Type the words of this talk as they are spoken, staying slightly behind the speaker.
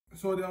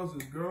So there was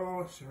this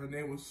girl, her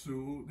name was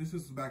Sue. This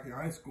is back in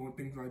high school and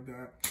things like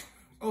that.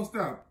 Oh,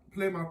 stop.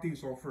 Play my theme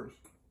song first.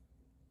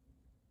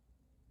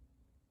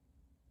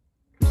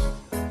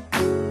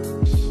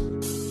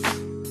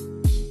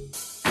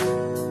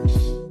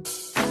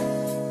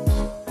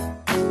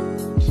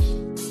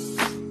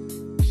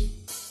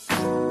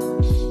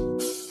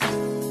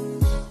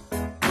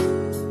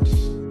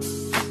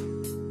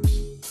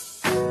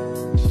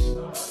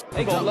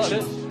 They gonna love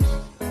it.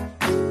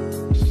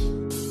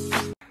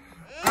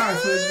 Alright,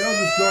 so there was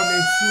this girl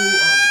named Sue.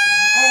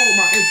 Oh,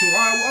 my intro.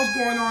 Alright, what's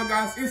going on,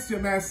 guys? It's your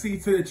man C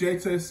to the J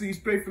to the C,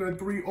 straight from the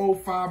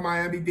 305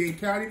 Miami-Dade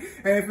County.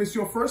 And if it's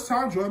your first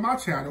time joining my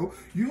channel,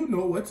 you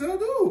know what to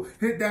do.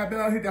 Hit that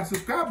bell, hit that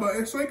subscribe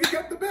button so you can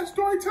get the best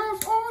story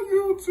times on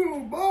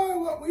YouTube. Boy,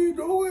 what we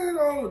doing?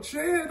 Oh,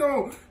 chill.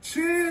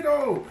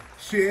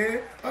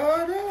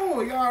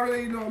 Y'all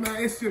already know,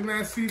 man. It's your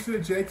man C to the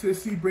J to the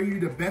C, bringing you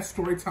the best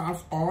story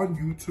times on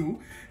YouTube.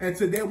 And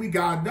today we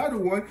got another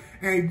one,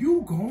 and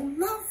you gonna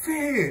love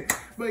it.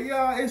 But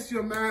yeah, it's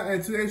your man,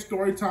 and today's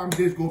story time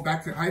just go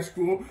back to high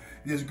school.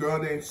 This girl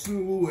named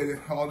Sue and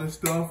all this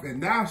stuff, and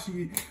now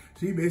she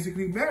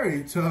basically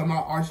married to my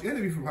arch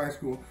enemy from high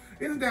school.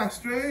 Isn't that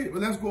strange?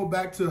 But let's go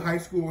back to high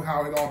school,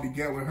 how it all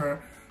began with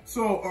her.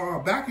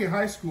 So back in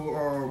high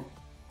school,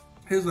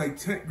 it was like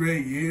 10th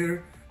grade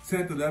year,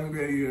 10th, 11th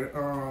grade year.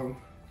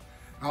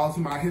 I was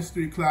in my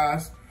history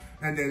class.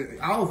 And then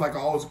I was like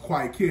always a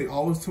quiet kid,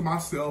 always to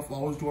myself,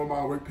 always doing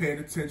my work, paying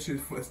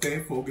attention,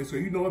 staying focused. So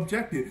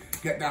objective,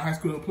 get that high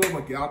school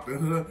diploma, get out the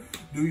hood,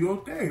 do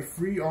your thing,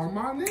 free all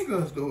my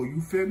niggas though.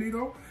 You feel me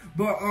though?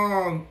 But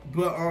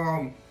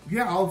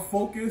yeah, I was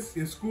focused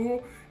in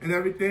school and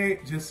everything.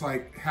 Just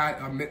like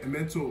had a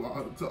mental,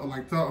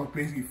 to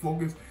basically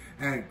focus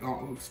and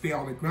stay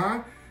on the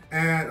grind.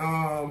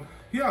 And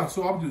yeah,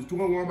 so I'm just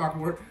doing all my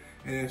work.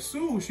 And then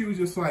Sue, she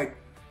was like,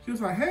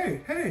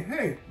 hey.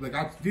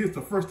 Like, this is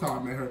the first time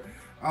I met her.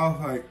 I was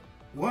like,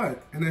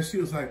 what? And then she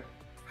was like,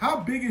 how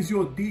big is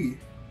your D?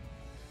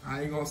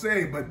 I ain't gonna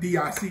say it, but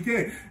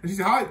D-I-C-K. And she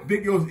said, how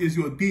big is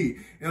your D?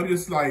 And I'm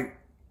just like,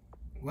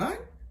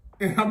 what?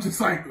 And I'm just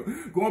like,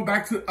 going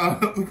back to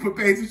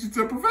pay attention to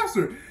the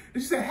professor.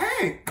 And she said,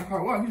 hey. I'm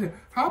like, what? He said,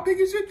 how big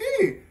is your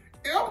D?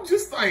 And I'm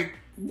just like,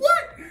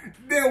 what?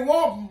 Then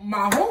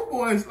my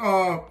homeboy's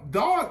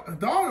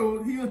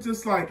Donald, he was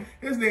just like,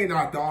 his name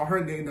not Don,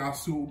 her name not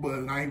Sue,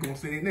 but I ain't gonna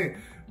say their name.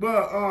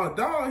 But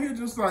Don, he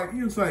was like,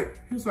 you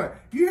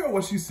hear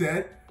what she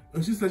said?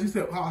 And she said,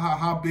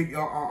 how big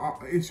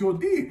is your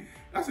D?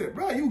 I said,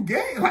 bro, you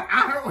gay? Like,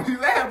 I heard what you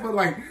said, but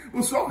like,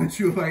 what's wrong with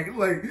you? Like,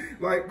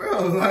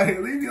 bro, like,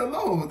 leave me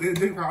alone.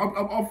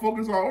 I'm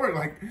focused on work.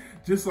 Like,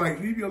 just like,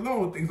 leave me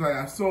alone, things like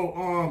that.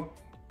 So,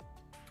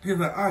 he's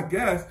like, I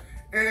guess.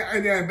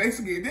 And then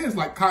basically it is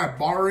like kind of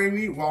bothering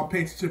me while I'm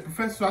paying attention to the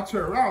professor. So I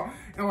turn around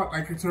and I'm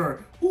like to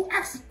her, who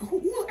asked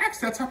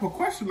that type of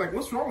question? Like,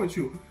 what's wrong with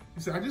you? He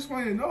said, I just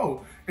want to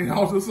know. And I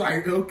was just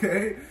like,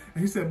 okay.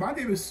 And he said, my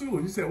name is Sue.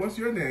 And he said, what's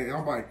your name? And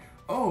I'm like,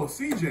 oh,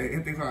 CJ,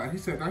 and things like that. He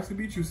said, nice to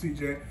meet you,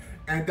 CJ.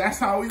 And that's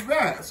how we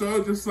met. So it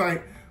was just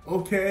like,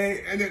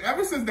 okay. And then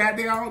ever since that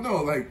day, I don't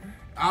know, like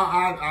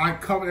I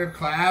come in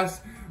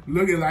class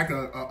looking like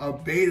a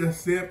beta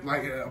simp,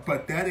 like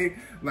pathetic,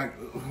 like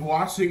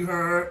watching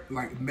her,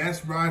 like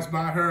mesmerized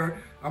by her.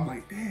 I'm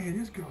like, damn,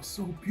 this girl's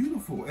so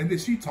beautiful. And then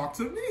she talked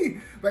to me.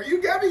 Like,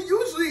 you get me?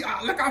 Usually,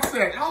 like I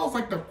said, I was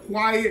like the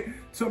quiet,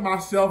 to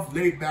myself,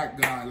 laid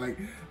back guy. Like,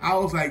 I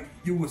was like,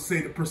 you would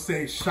say the per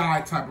se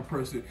shy type of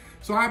person.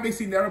 So I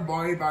basically never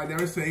bought anybody,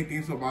 never say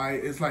anything to somebody.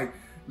 It's like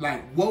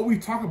what we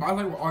talk about,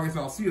 like what August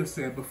Alcea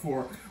said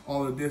before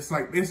all of this,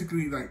 like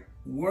basically like,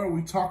 what are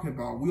we talking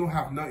about? We don't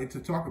have nothing to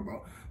talk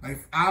about. Like,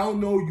 if I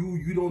don't know you,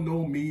 you don't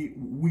know me,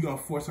 we gonna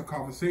force a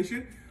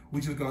conversation. We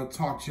just gonna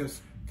talk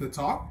just to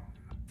talk.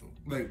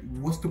 Like,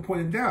 what's the point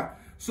in that?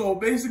 So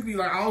basically,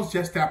 like, I was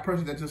just that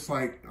person that just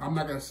like, I'm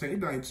not gonna say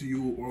nothing to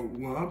you or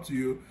run up to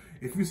you.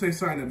 If you say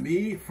something to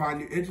me,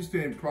 find you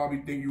interesting and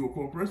probably think you're a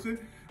cool person,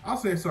 I'll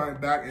say something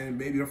back and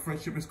maybe a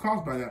friendship is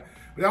caused by that.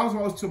 But that was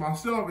always to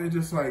myself and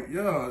just like,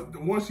 yeah,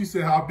 once she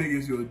said, how big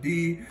is your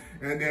D?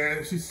 And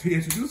then she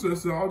introduced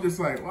herself, I was just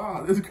like,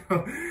 wow, this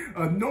girl,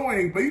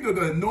 annoying. But you know,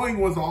 the annoying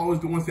ones are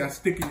always the ones that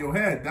stick in your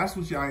head. That's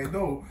what y'all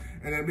know.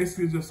 And then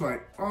basically just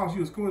like, oh,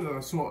 she was cool with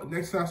her. So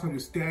next time I'm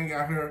just staring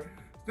at her,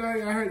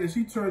 and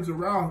she turns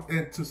around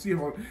and to see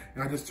her,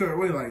 and I just turn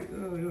away like,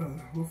 oh,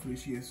 yeah, hopefully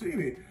she didn't see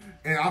me.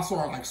 And I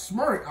saw her like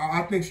smirk.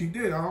 I think she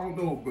did. I don't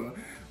know,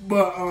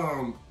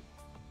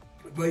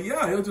 but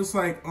yeah, it was just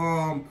like,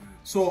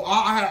 so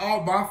I had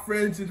all my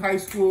friends in high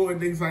school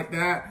and things like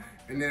that.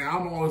 And then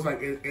I'm always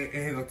like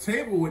in a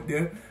table with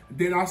them.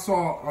 Then I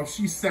saw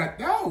she sat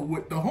down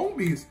with the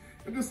homies.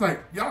 I'm just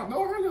like, y'all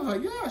know her? They're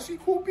like, yeah, she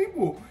cool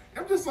people.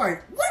 I'm just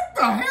like, what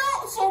the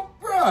hell? So,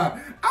 bruh,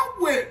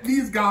 I'm with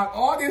these guys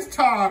all this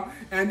time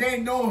and they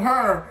know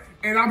her.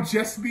 And I'm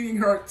just meeting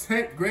her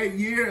 10th grade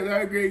year,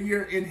 11th grade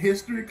year in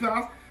history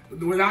class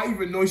without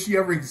even knowing she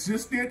ever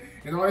existed.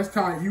 And all this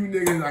time, you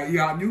niggas like,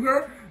 yeah, I knew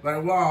her.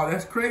 Like, wow,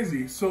 that's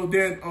crazy. So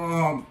then,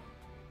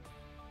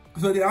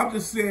 So then I'm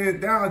just sitting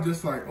down,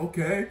 just like,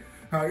 okay.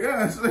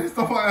 Yeah,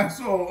 stuff like that.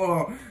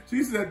 So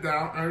she sat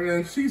down, and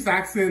then she's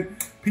asking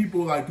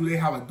people, like, do they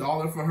have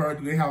 $1 for her?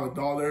 Do they have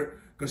 $1?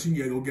 Because she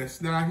need to go get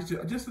snacks. She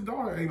said, just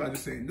 $1. Everybody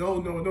just saying,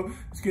 no.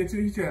 Just get to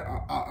me. She said,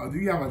 do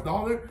you have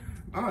 $1?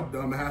 I'm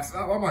dumbass.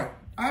 I'm like,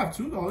 I have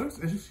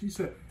 $2. And he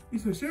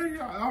said, sure,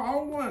 yeah, I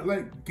don't want,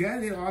 like,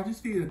 get it. I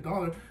just need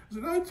 $1.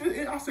 I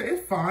said, I said,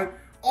 it's fine.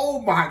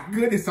 Oh my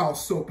goodness, I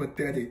was so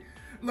pathetic.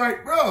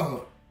 Like,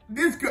 bro,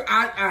 this girl,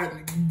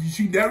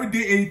 she never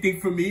did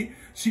anything for me.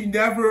 She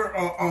never,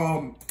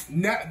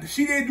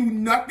 she didn't do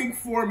nothing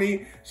for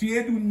me. She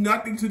didn't do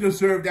nothing to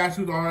deserve that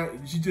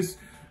 $2. She just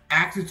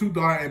asked for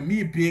 $2, and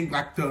me being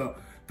like the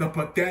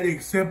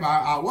pathetic simp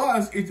I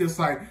was, it's just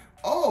like,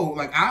 oh,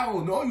 like, I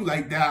don't know you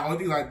like that or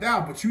anything like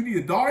that, but you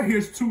need $1,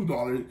 here's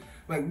 $2.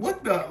 Like,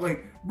 what the,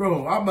 like,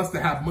 bro, I must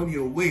have had money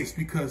to waste,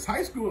 because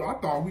high school, I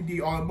thought we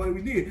need all the money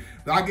we needed.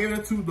 But I gave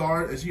her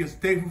 $2, and she was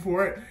thankful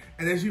for it.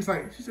 And then she was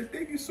like, she said,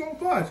 thank you so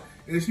much.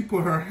 And then she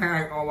put her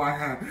hand on my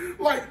hand.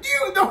 Like, do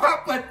you know how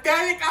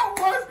pathetic I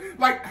was?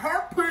 Like,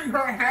 her putting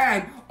her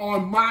hand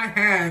on my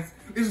hands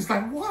is just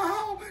like,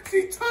 wow,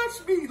 she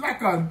touched me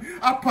like a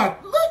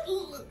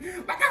look,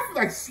 like I feel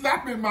like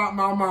slapping my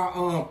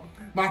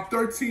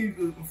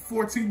 13,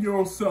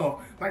 14-year-old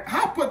self. Like,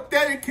 how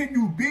pathetic can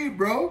you be,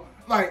 bro?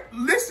 Like,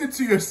 listen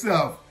to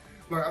yourself.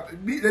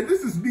 Like,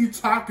 this is me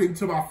talking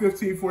to my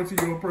 15,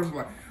 14-year-old person.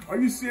 Like, are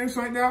you serious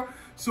right now?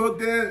 So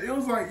then it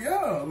was like,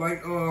 yeah,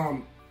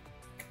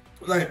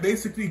 like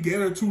basically gave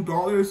her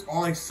 $2,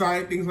 all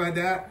excited, things like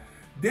that.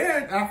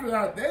 Then after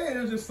that day, it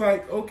was just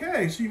like,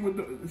 okay, she with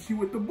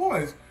the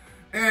boys,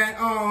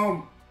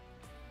 and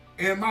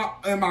in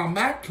my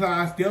math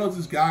class, there was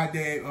this guy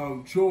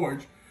named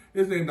George.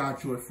 His name not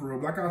George for real.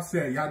 Like I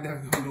said, y'all never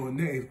gonna know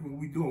names. What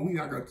we doing?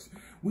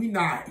 We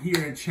not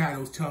here in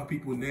channels telling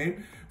people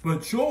name.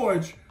 But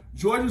George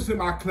was in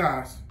my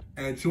class,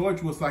 and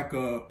George was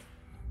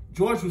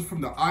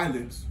from the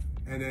islands,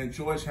 and then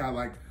George had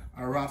like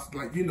a rust,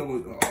 like, you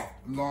know,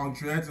 long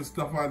dreads and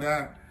stuff like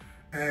that.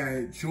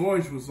 And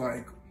George was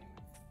like,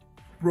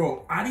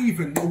 bro, I didn't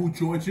even know who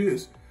George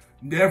is.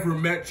 Never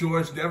met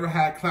George, never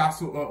had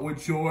class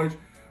with George.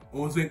 I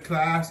was in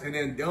class, and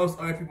then there was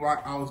other people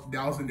that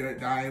was in there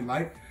that I didn't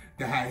like,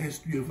 that had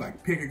history of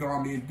like picking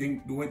on me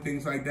and doing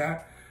things like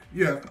that.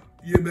 Yeah,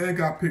 man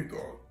got picked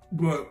on.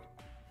 But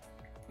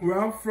where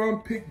I'm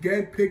from,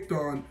 getting picked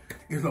on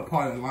is a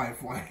part of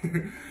life.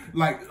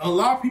 Like a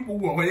lot of people,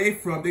 where they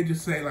from, they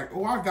just say like,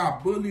 oh, I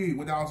got bullied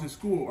when I was in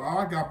school, or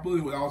I got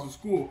bullied when I was in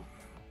school.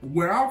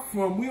 Where I'm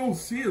from, we don't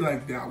see it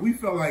like that. We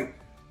felt like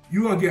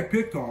you're gonna get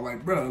picked on,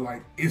 like, bro,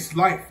 like, it's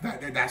life.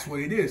 That's what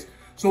it is.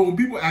 So when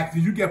people ask,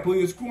 did you get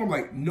bullied in school? I'm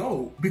like,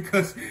 no,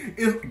 because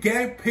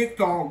getting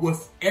picked on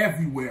was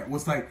everywhere. It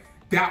was like,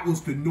 that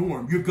was the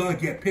norm. You're gonna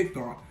get picked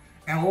on.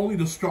 And only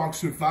the strong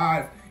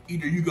survive.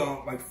 Either you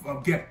gonna like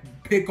get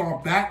picked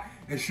on back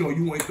and show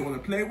you ain't the one to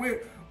play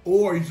with,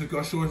 or you just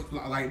gonna show us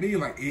like me,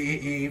 like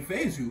it ain't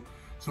phase you.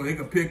 So they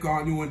can pick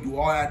on you and do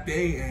all that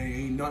thing, and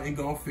ain't nothing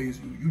gonna phase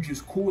you. You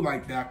just cool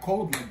like that,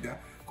 cold like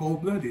that,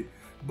 cold-blooded.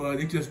 But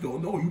they just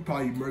don't know. You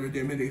probably murdered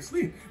them in their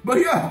sleep. But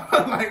yeah,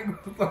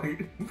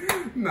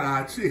 like,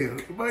 nah, chill.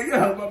 But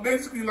yeah, but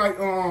basically, like,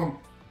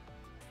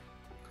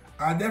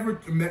 I never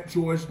met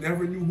George,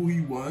 never knew who he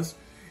was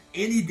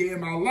any day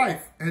in my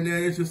life. And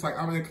then it's just like,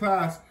 I'm in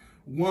class,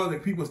 one of the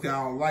people that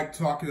I don't like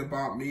talking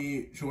about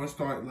me, George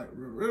started like,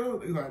 real,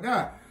 things like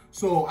that.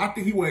 So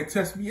after he wanted to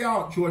test me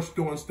out, George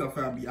throwing stuff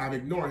at me, I'm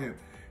ignoring him.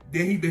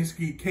 Then he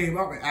basically came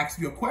up and asked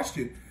me a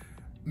question.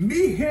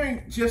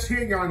 Me just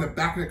hearing y'all in the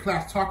back of the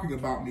class talking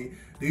about me,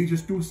 then he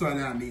just threw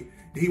something at me.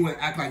 Then he went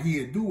to act like he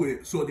didn't do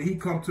it. So then he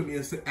come to me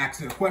and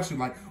asking a question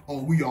like, oh,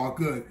 we all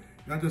good.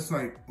 And I'm just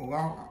like,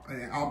 oh,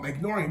 I'm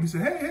ignoring him. He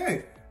said,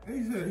 hey.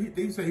 And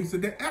he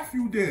said, then F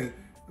you then.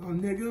 Oh,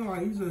 nigga,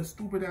 like, he's a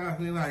stupid ass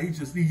nigga.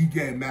 Like, he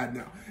getting mad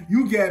now.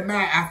 You get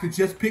mad after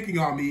just picking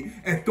on me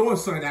and throwing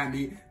something at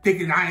me,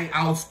 thinking I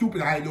was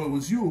stupid, I didn't know it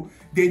was you.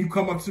 Then you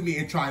come up to me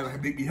and try to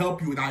like, make me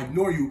help you, and I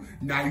ignore you.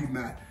 Now you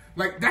mad.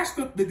 Like, that's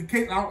the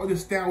case. I don't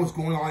understand what's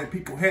going on in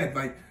people's head.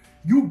 Like,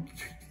 you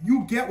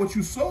get what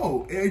you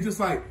sow. And it's just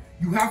like,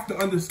 you have to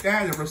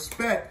understand and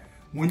respect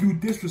when you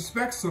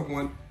disrespect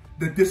someone,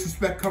 the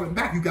disrespect coming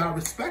back. You gotta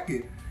respect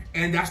it.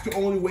 And that's the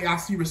only way I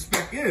see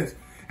respect is.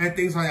 And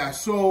things like that.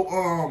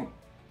 So,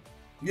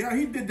 yeah,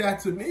 he did that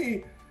to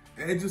me.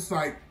 And it's just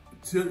like,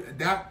 to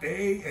that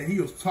day, and he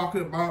was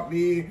talking about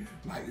me,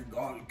 like,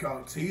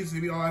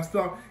 teasing me, all that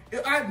stuff.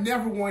 I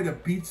never wanted to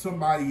beat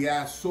somebody's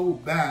ass so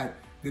bad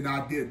than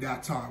I did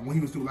that time when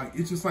he was doing, like,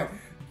 it's just like,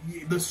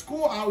 the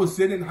school I was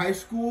in high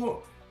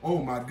school,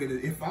 oh my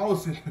goodness, if I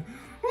was in,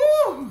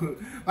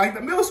 like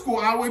the middle school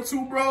I went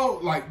to, bro,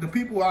 like the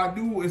people I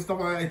knew and stuff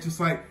like that, it's just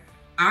like,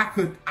 I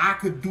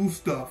could do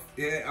stuff.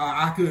 Yeah,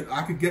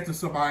 I could get to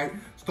somebody,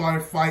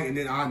 start a fight, and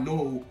then I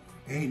know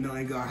ain't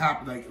nothing gonna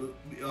happen, like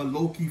a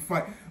low-key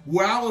fight.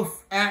 Where I was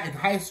at in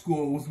high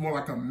school was more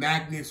like a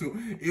magnet, so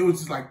it was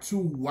just like too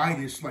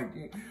whitish, like,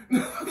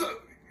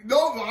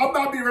 no, I'm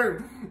not being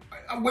ready.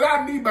 What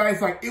I mean by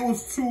it's like, it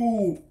was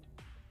too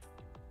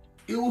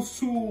it was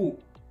too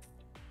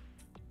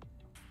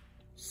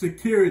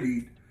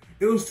security.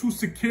 It was too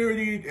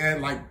security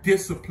and like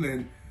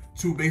discipline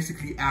to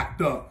basically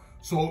act up.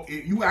 So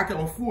if you act up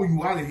a fool,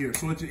 you out of here.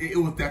 So it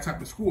was that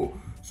type of school.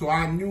 So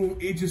I knew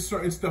it just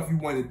certain stuff you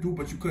wanted to do,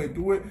 but you couldn't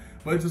do it.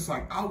 But it's just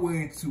like I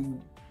wanted to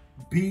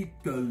beat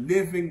the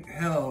living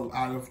hell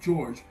out of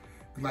George.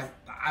 Like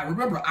I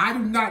remember, I do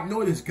not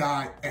know this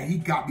guy, and he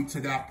got me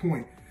to that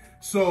point.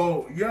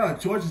 So yeah,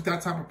 George is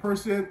that type of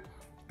person.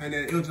 And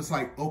then it was just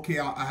like, okay,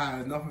 I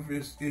had enough of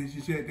his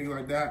shit, things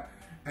like that.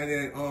 And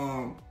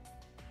then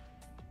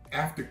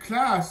after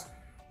class,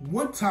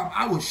 one time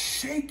I was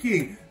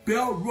shaking,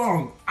 bell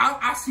rung.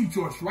 I see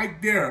George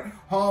right there,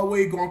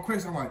 hallway going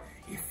crazy. I'm like,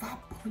 if I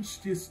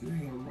punch this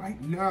nigga right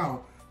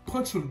now,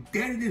 punch him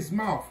dead in his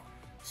mouth,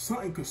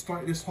 something could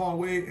start this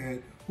hallway,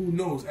 and who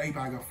knows,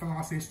 everybody got found.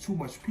 I say it's too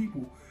much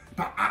people.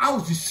 But I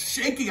was just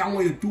shaking. I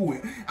wanted to do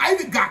it. I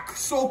even got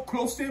so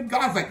close to him,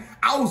 guys. Like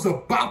I was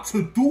about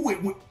to do it.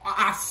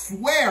 I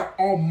swear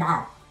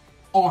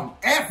on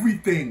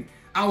everything,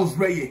 I was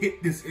ready to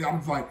hit this. And I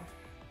was like,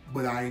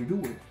 but I ain't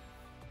do it.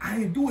 I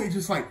ain't do it.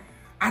 Just like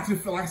I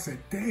just felt like I said,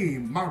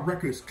 dang, my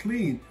record's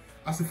clean.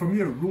 I said, from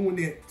here to ruin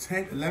it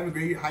 10th, 11th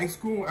grade, high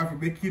school, after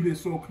keeping it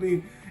so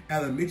clean,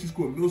 elementary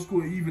school, middle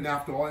school, even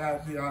after all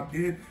that I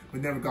did,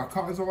 but never got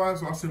caught and so on.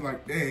 So I said,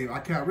 like, dang, I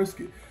can't risk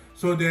it.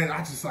 So then I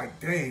just like,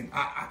 dang,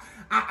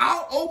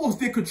 I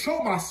almost did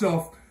control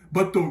myself,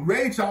 but the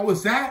rage I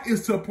was at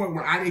is to a point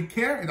where I didn't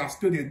care and I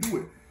still didn't do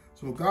it.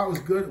 So God was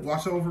good,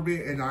 watch over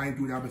me, and I ain't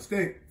do that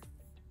mistake.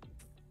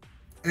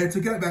 And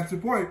to get back to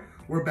the point,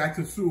 we're back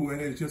to Sue,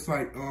 and it's just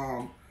like,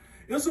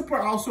 it was a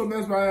part I was so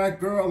messed by that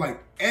girl. Like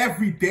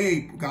every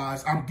day,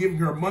 guys, I'm giving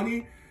her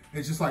money.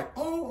 It's just like,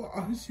 oh,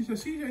 she said,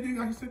 C.J.C,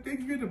 I said,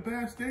 thank you, you're the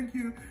best, thank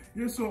you,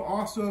 you're so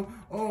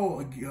awesome.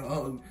 Oh,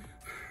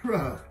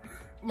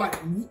 like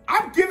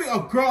I'm giving a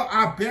girl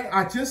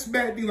I just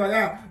met, things like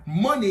that,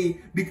 money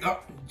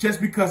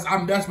just because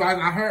I'm messed by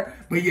her.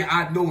 But yeah,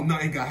 I know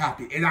nothing got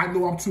happen, and I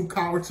know I'm too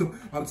coward to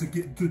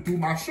do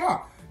my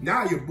shot.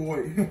 Now your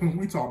boy,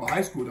 we talk about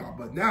high school now,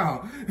 but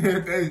now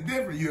that's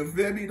different. You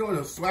feel me? You know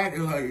the swag is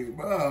like,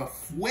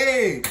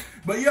 way.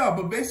 But yeah,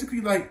 but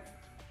basically like,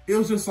 it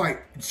was just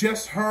like,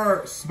 just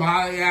her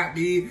smiling at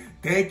me,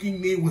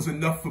 thanking me was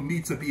enough for me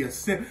to be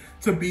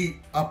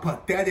a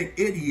pathetic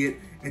idiot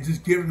and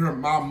just giving her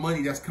my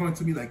money that's coming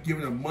to me, like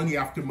giving her money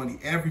after money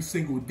every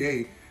single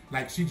day.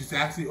 Like she just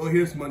asked me, oh,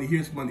 here's money.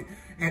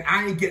 And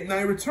I ain't getting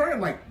nothing in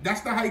return. Like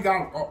that's not how you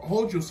gotta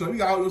hold yourself. You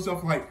gotta hold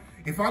yourself like,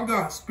 if I'm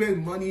gonna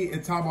spend money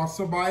and time on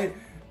somebody,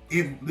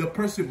 the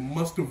person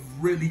must have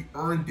really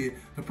earned it.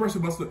 The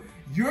person must have,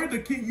 you're the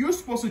kid, you're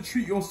supposed to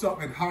treat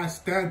yourself in high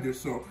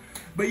standards. So,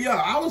 but yeah,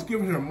 I was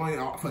giving her money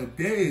out for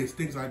days,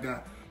 things like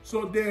that.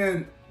 So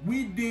then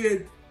we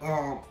did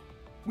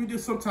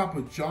some type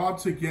of job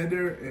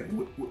together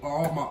and with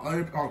all my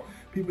other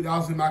people that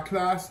was in my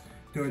class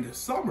during the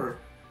summer.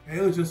 And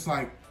it was just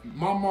like,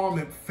 my mom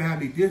and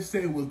family did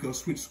say we was gonna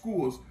switch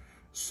schools.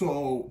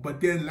 So, but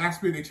then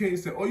last minute they changed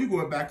and said, oh, you're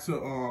going back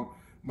to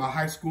my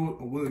high school,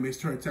 William H.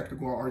 Turner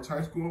Technical Arts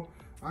High School.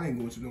 I ain't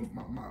going to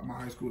my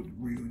high school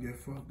reunion,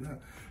 fuck that.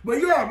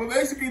 But yeah, but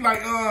basically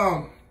like,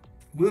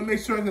 William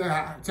H.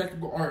 Turner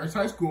Technical Arts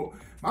High School,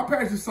 my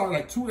parents just saw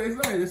like 2 days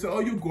later, they said, oh,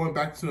 you're going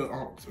back to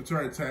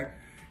Turner Tech.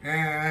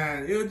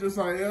 And it was just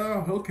like,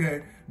 oh,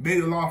 okay.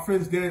 Made a lot of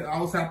friends then.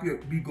 I was happy to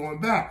be going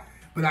back.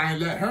 But I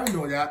didn't let her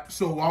know that.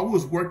 So while I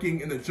was working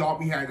in the job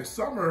we had in the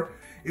summer,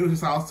 it was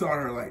just, I was telling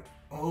her like,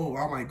 oh,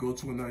 I might go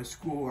to another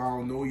school. I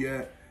don't know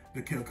yet.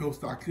 The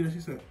coast not clear.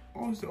 She said,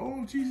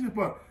 oh, Jesus,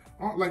 but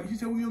like she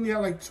said, we only had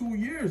like 2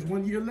 years,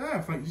 1 year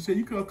left. Like she said,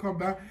 you could come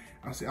back.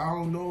 I said, I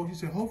don't know. She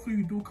said, hopefully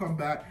you do come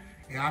back.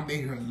 And I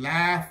made her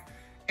laugh.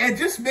 And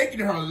just making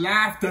her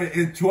laugh, the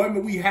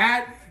enjoyment we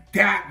had,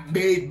 that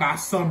made my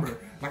summer.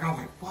 Like I was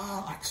like,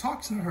 wow, I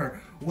talked to her.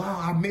 Wow,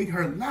 I made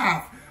her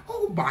laugh.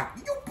 Oh my,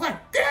 you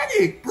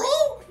pathetic, bro.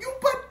 You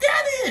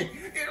pathetic.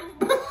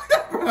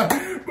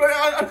 But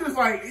I just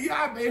like,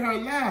 yeah, I made her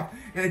laugh.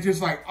 And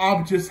just like,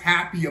 I'm just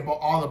happy about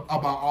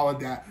all of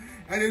that.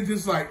 And it's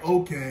just like,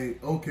 okay.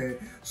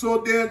 So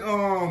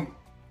then,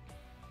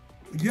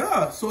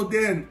 yeah, so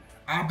then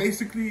I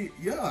basically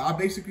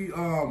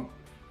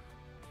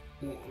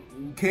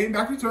came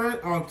back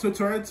to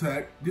Turner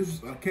Tech.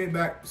 This was, came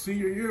back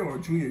senior year or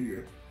junior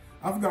year.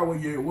 I forgot what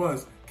year it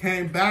was.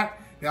 Came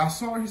back, and I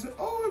saw her, he said,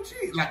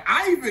 OMG. Like,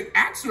 I even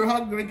asked her,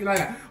 hugged her, anything like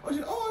that. She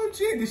said, OMG.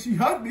 Then she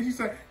hugged me. He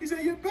said,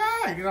 you're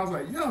back. And I was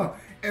like, yeah.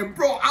 And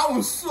bro, I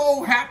was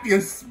so happy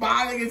and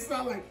smiling and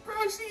stuff. Like, bro,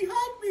 she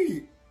hugged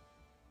me.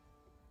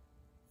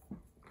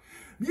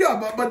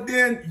 Yeah, but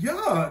then,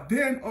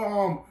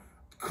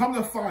 come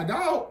to find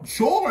out,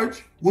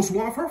 George was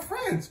one of her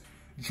friends.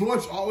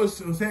 George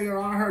always was hanging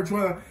around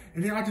her,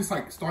 and then I just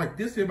like started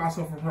distancing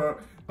myself from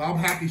her. But I'm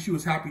happy she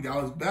was happy that I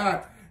was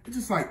back. It's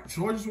just like,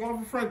 George is one of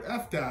her friends,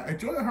 F that. And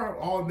George and her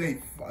all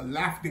made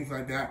laugh, things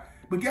like that.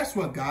 But guess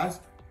what, guys?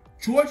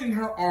 George and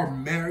her are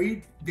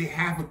married. They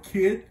have a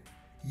kid.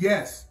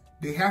 Yes,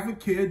 they have a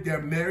kid.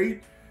 They're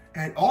married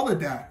and all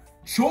of that.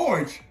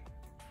 George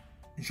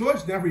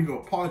George never even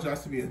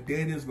apologized to me a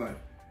day in his life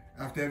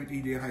after everything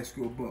he did in high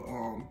school. But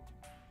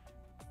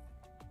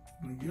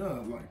yeah,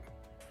 like,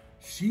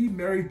 she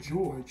married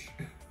George.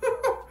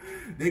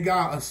 They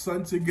got a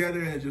son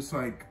together, and just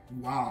like,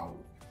 wow,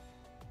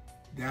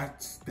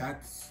 that's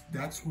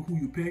who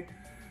you pick.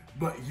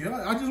 But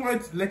yeah, I just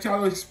wanted to let y'all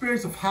know the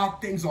experience of how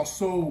things are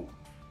so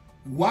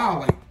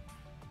wow. Like,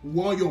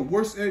 one of your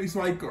worst enemies,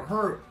 like, could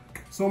hurt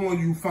someone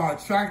you found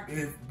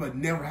attractive but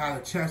never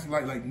had a chance to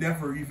like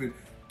never even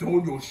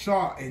throw your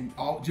shot and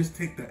just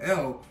take the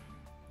L.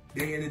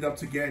 They ended up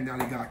together, now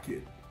they got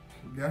kids.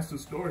 That's the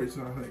story.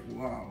 So I'm like,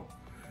 wow.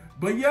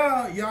 But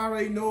yeah, y'all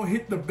already know,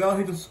 hit the bell,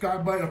 hit the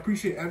subscribe button.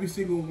 Appreciate every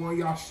single one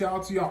y'all. Shout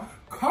out to y'all.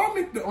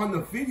 Comment on the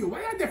video.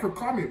 Why y'all different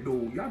comment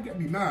though? Y'all get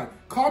me mad.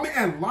 Comment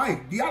and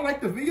like. Do y'all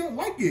like the video?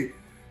 Like it.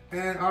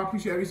 And I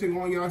appreciate every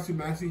single one y'all. See,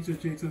 man,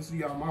 C.J.C,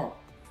 y'all out.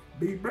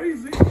 Be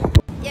crazy.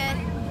 Yeah.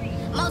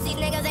 Most these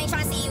niggas ain't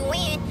trying to see you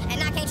win.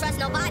 And I can't trust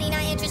nobody,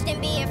 not interested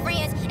in being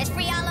friends. It's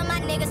free all of my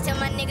niggas till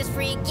my niggas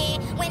free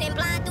again. Winning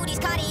blind through these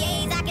Cartiers.